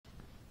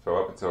So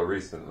up until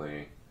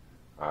recently,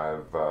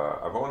 I've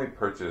only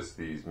purchased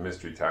these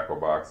mystery tackle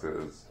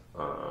boxes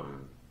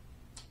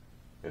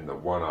in the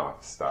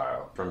one-off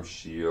style from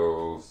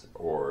Shields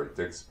or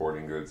Dick's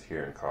Sporting Goods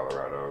here in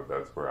Colorado.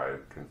 That's where I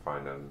can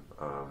find them.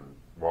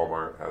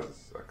 Walmart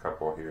has a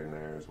couple here and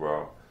there as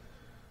well.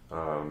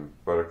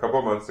 But a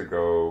couple months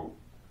ago,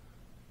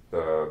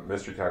 the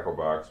Mystery Tackle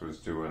box was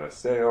doing a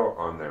sale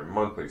on their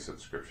monthly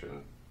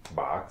subscription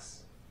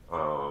box.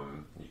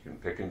 You can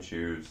pick and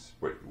choose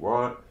what you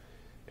want,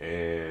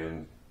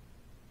 and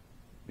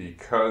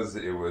because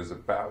it was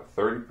about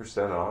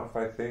 30% off,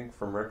 I think,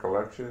 from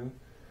recollection,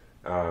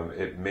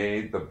 it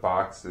made the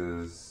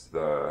boxes,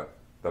 the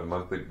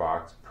monthly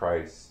box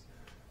price,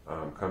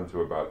 come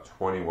to about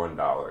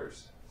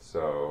 $21.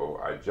 So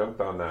I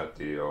jumped on that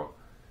deal,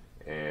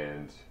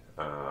 and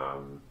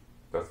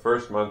the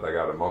first month I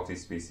got a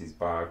multi-species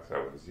box I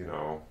was,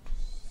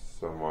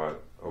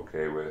 somewhat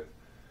okay with.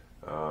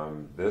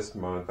 This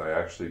month I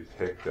actually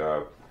picked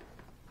up,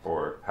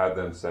 or had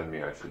them send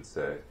me, I should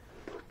say,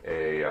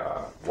 a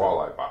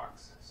walleye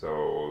box.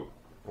 So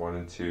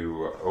wanted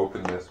to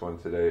open this one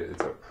today.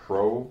 It's a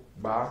Pro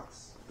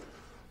box.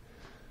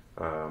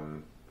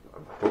 I'm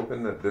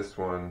hoping that this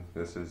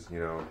is,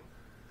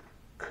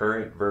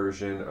 current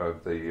version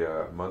of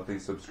the monthly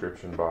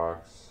subscription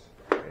box,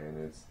 and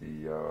it's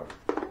the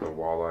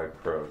Walleye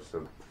Pro.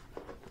 So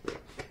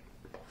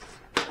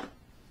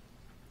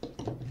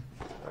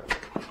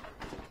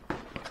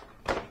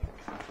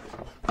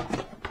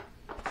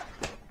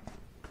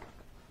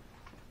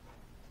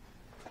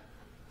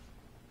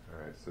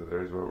so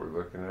there's what we're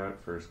looking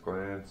at first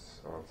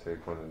glance. I'll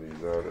take one of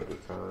these out at a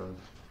time,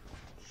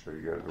 show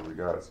you guys what we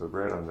got. So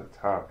right on the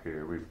top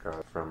here, we've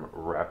got from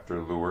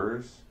Raptor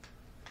Lures.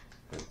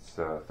 It's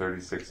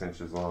 36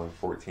 inches long,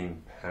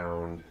 14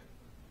 pound,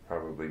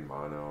 probably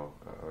mono,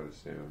 I would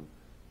assume.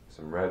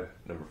 Some red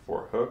number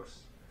 4 hooks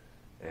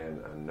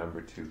and a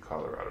number 2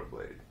 Colorado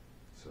blade.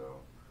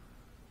 So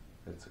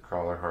it's a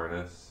crawler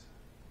harness.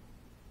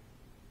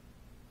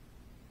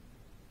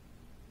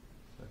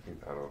 I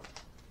think that'll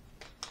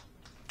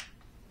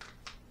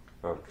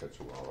catch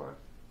a walleye.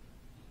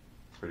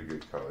 Pretty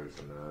good colors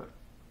in that.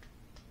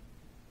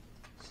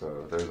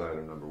 So there's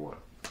item number 1.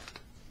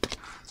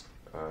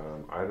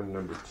 Item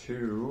number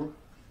 2,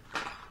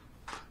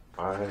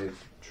 I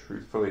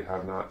truthfully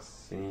have not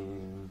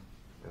seen,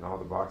 in all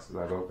the boxes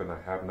I've opened, I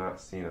have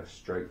not seen a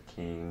Strike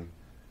King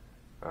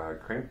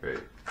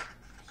crankbait.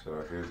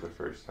 So here's the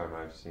first time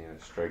I've seen a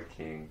Strike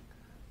King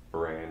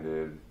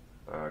branded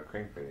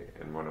crankbait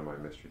in one of my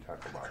mystery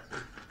tackle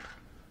boxes.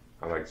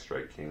 I like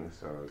Strike King,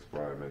 so that's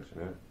why I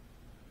mention it.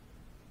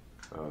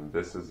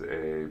 This is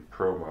a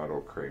Pro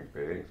model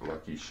crankbait,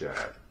 Lucky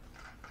Shad.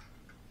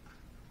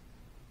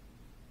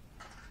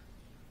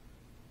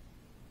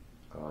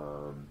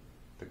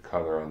 The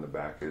color on the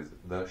back is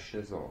the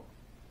Shizzle.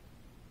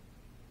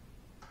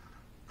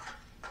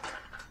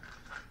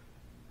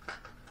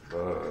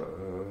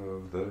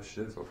 Love the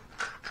Shizzle.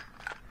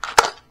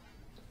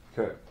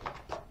 Okay.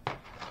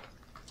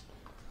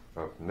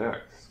 Up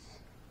next,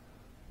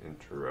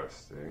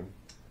 interesting.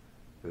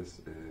 This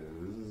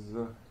is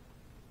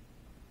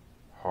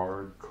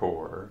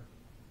Hardcore.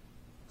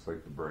 Looks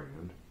like the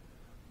brand.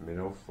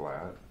 Minnow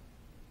Flat.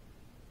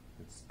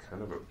 It's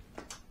kind of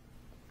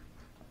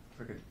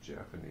like a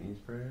Japanese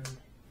brand.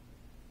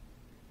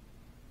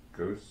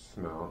 Ghost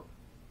Smelt.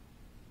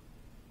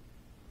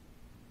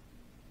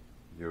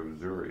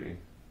 Yozuri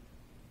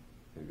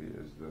maybe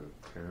is the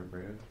parent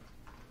brand.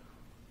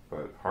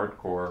 But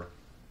Hardcore,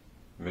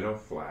 Minnow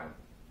Flat,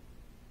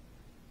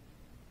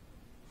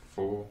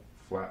 full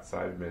flat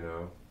side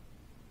minnow.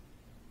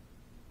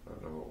 I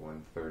don't know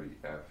what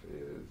 130F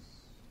is.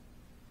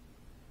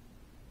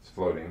 It's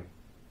floating.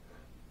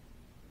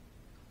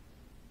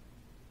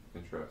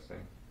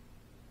 Interesting.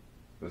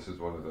 This is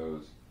one of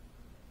those,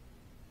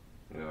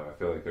 I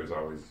feel like there's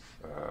always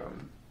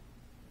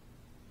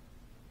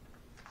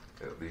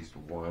at least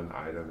one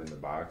item in the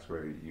box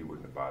where you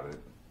wouldn't have bought it.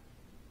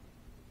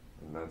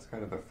 And that's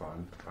kind of the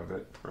fun of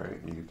it, right?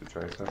 You get to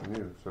try something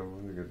new. So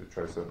we get to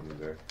try something new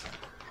there.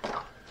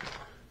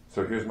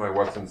 So here's my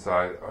what's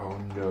inside. Oh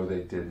no,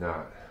 they did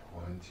not.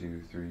 1,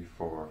 2, 3,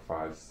 4,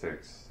 5,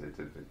 6. They did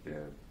it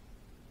again.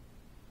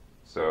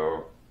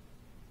 So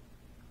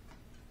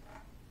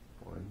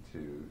 1,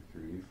 2,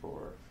 3,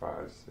 4,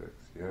 5, 6.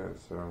 Yeah,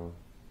 so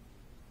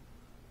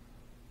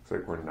looks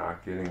like we're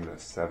not getting the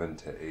 7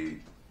 to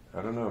 8.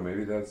 I don't know,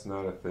 maybe that's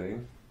not a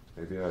thing.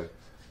 Maybe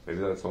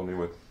that's only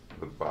with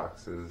the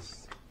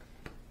boxes.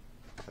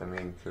 I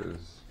mean,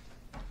 because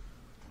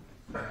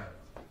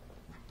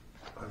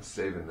I'm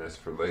saving this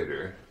for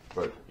later.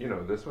 But,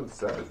 this one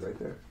says right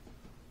there,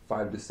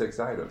 5 to 6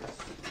 items.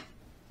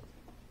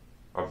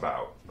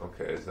 About.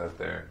 Okay, is that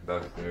there?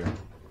 That's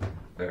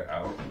they're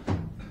out.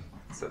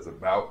 It says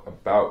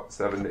about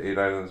 7 to 8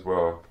 items.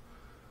 Well,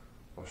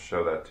 I'll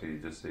show that to you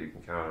just so you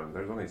can count them.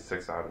 There's only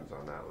 6 items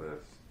on that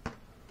list. 1,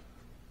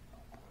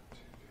 2,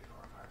 3,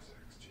 4, 5,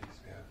 6. Jeez,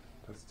 man.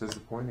 That's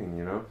disappointing,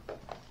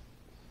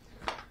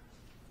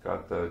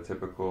 Got the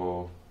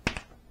typical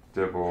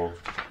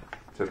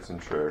tips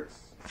and tricks.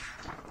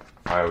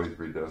 I always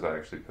read those. I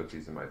actually put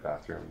these in my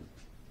bathroom.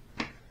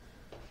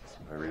 It's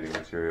my reading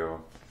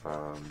material.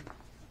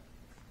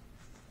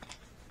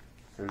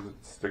 Here's a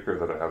sticker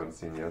that I haven't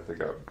seen yet. They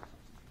got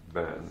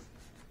Ben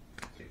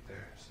right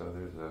there. So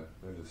there's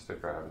a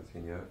sticker I haven't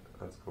seen yet.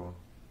 That's cool.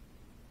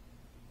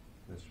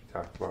 Mystery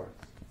tackle box.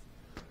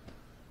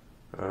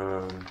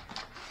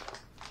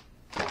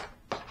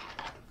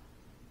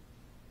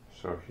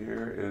 So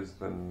here is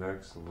the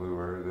next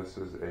lure. This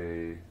is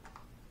a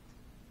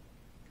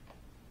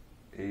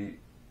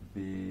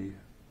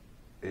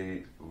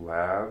 8B8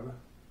 Lab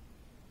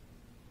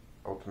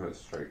Ultimate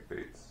Strike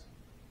Baits.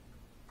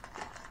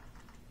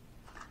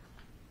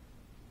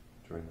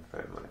 Join the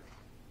family.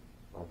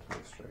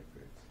 Ultimate Strike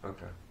Baits.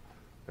 Okay.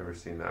 Never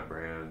seen that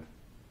brand.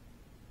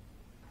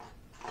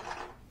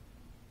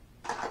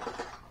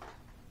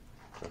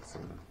 Got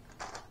some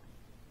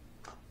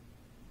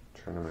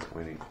tournament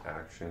winning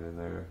action in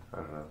there. I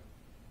don't know.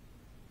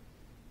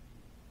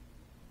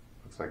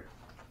 Looks like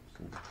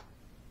some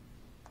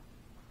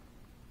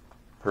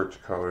perch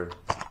color.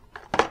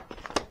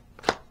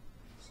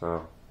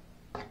 So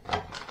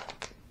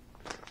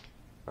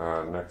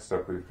next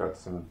up we've got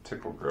some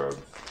tickle grubs.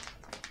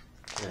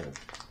 Man.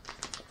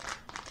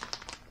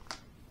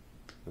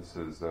 This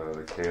is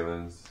the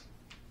Kalen's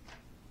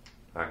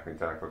Acme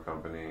Tackle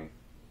Company.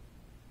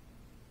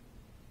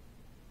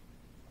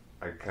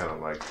 I kind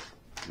of like,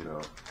 you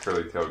know,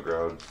 curly tail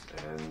grubs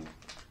and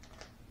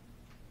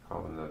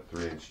call them the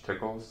 3-inch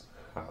tickles.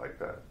 I like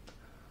that.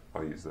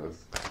 I'll use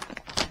those.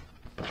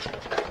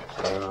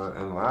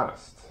 And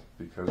last,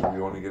 because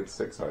we only get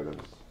 6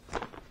 items,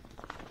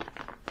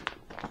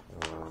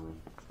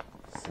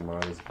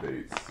 Sami's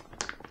Baits.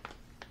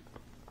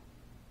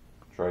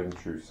 Tried and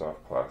true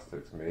soft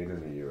plastics, made in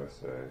the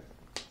USA.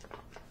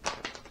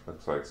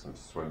 Looks like some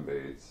swim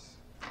baits.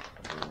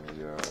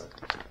 Yep.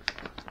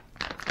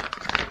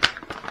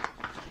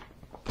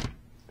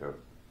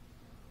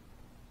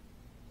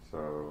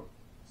 So,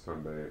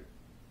 swim bait,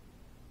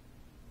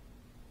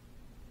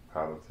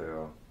 paddle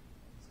tail.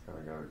 It's kind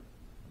of got a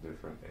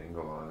different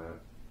angle on it.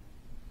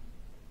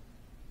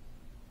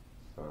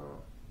 So,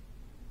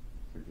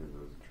 to give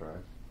those a try.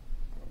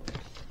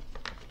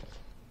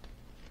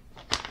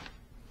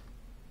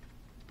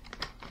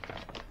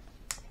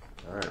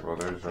 Alright, well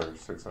there's our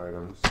 6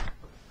 items.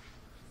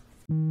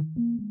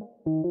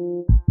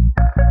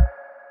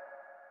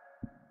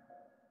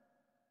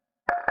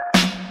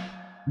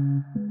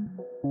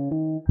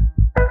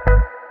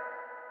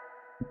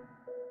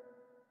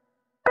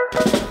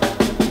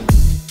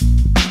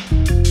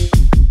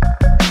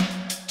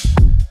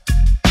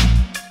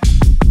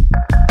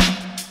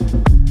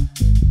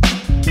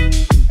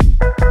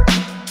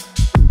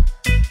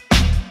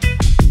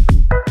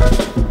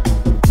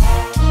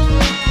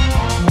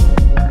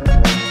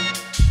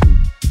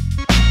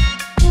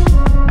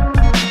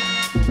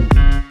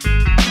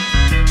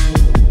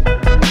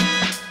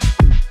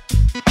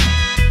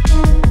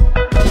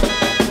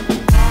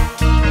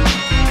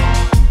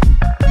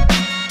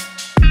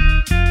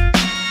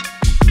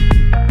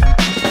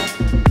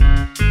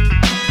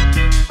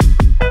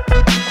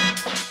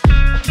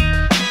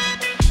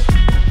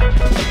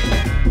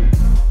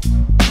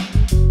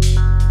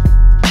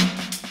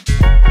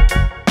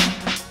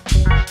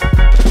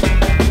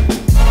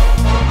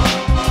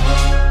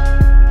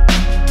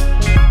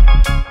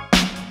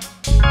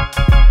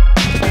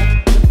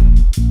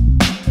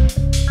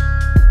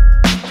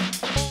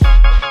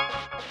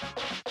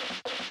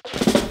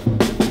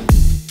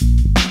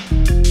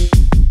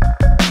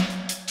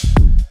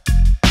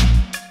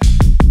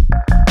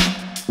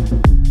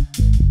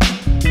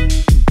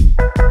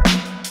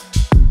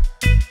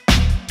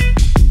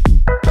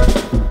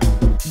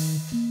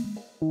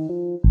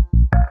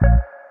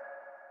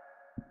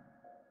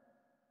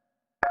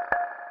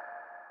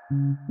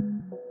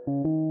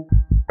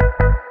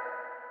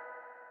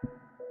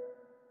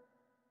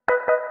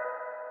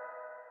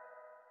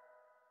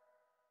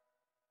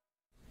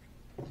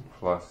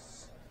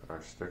 Plus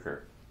our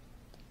sticker.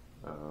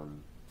 I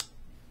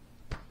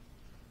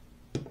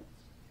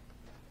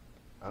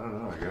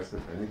don't know, I guess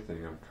if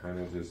anything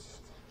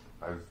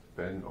I've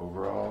been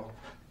overall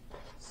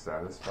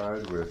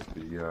satisfied with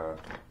the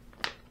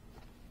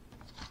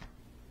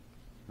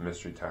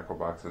mystery tackle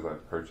boxes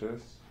I've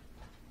purchased.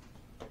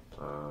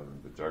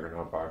 The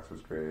Juggernaut box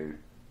was great.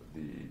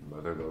 The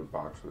Motherlode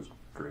box was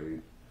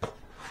great.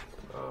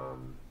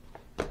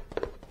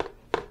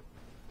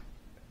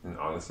 And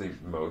honestly,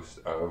 most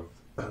of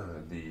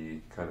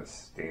the kind of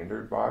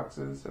standard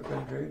boxes have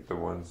been great. The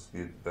ones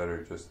that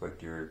are just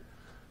like your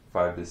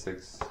 5 to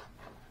 6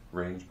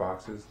 range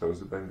boxes, those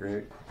have been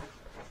great.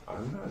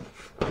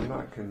 I'm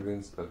not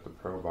convinced that the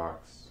Pro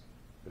box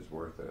is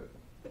worth it.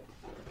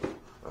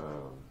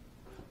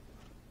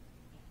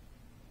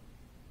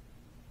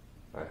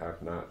 I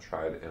have not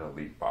tried an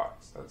Elite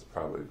box. That's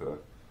probably the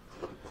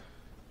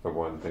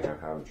one thing I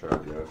haven't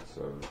tried yet.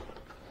 So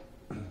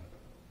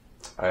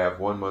I have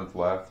 1 month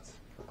left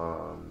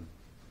on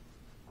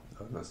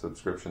the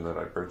subscription that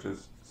I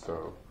purchased.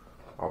 So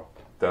I'll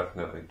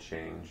definitely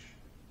change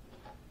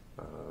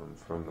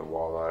from the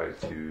walleye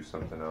to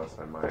something else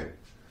I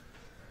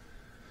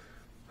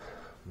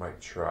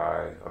might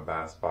try a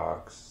bass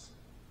box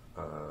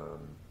for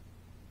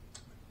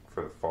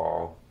the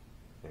fall,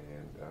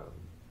 and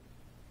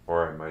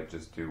or I might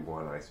just do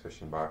one ice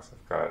fishing box.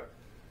 I've got a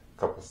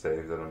couple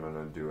saves that I'm going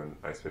to do an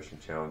ice fishing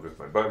challenge with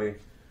my buddy.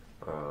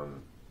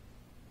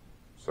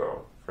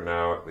 So for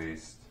now, at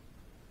least,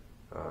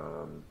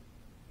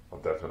 I'll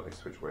definitely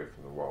switch away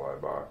from the walleye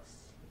box.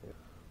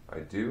 I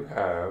do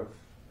have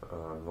a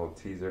little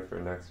teaser for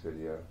next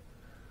video.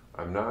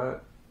 I'm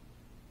not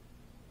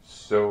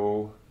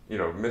so,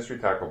 mystery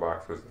tackle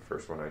box was the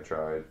first one I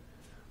tried.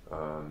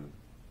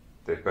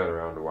 They've been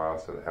around a while,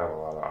 so they have a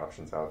lot of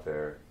options out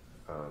there.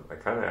 I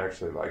kind of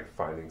actually like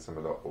finding some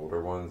of the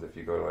older ones. If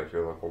you go to like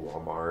your local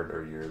Walmart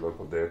or your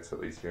local Dick's, at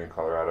least here in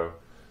Colorado,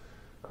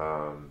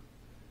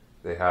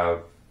 they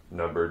have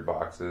numbered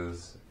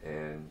boxes,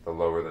 and the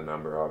lower the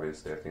number,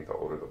 obviously, I think the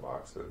older the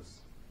box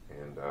is.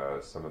 And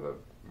some of the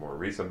more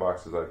recent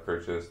boxes I've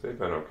purchased, they've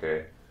been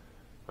okay.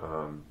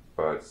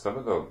 But some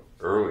of the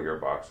earlier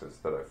boxes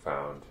that I've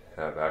found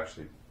have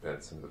actually been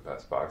some of the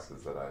best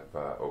boxes that I've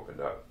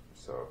opened up.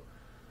 So,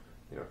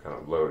 kind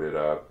of loaded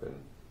up,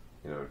 and,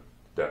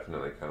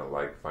 definitely kind of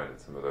like finding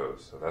some of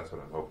those. So that's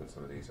what I'm hoping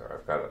some of these are.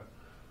 I've got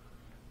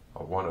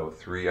a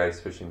 103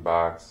 ice fishing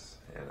box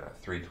and a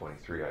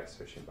 323 ice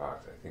fishing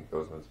box. I think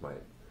those ones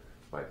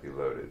might be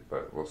loaded,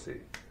 but we'll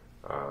see.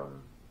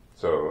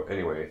 So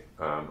anyway,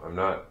 I'm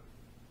not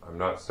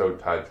so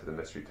tied to the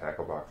mystery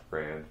tackle box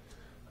brand.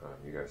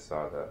 You guys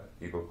saw the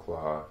Eagle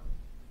Claw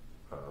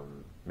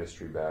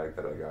mystery bag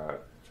that I got.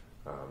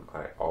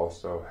 I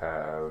also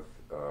have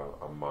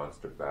a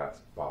monster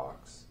bass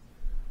box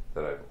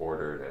that I've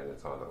ordered, and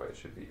it's on the way. It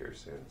should be here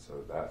soon.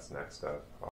 So that's next up.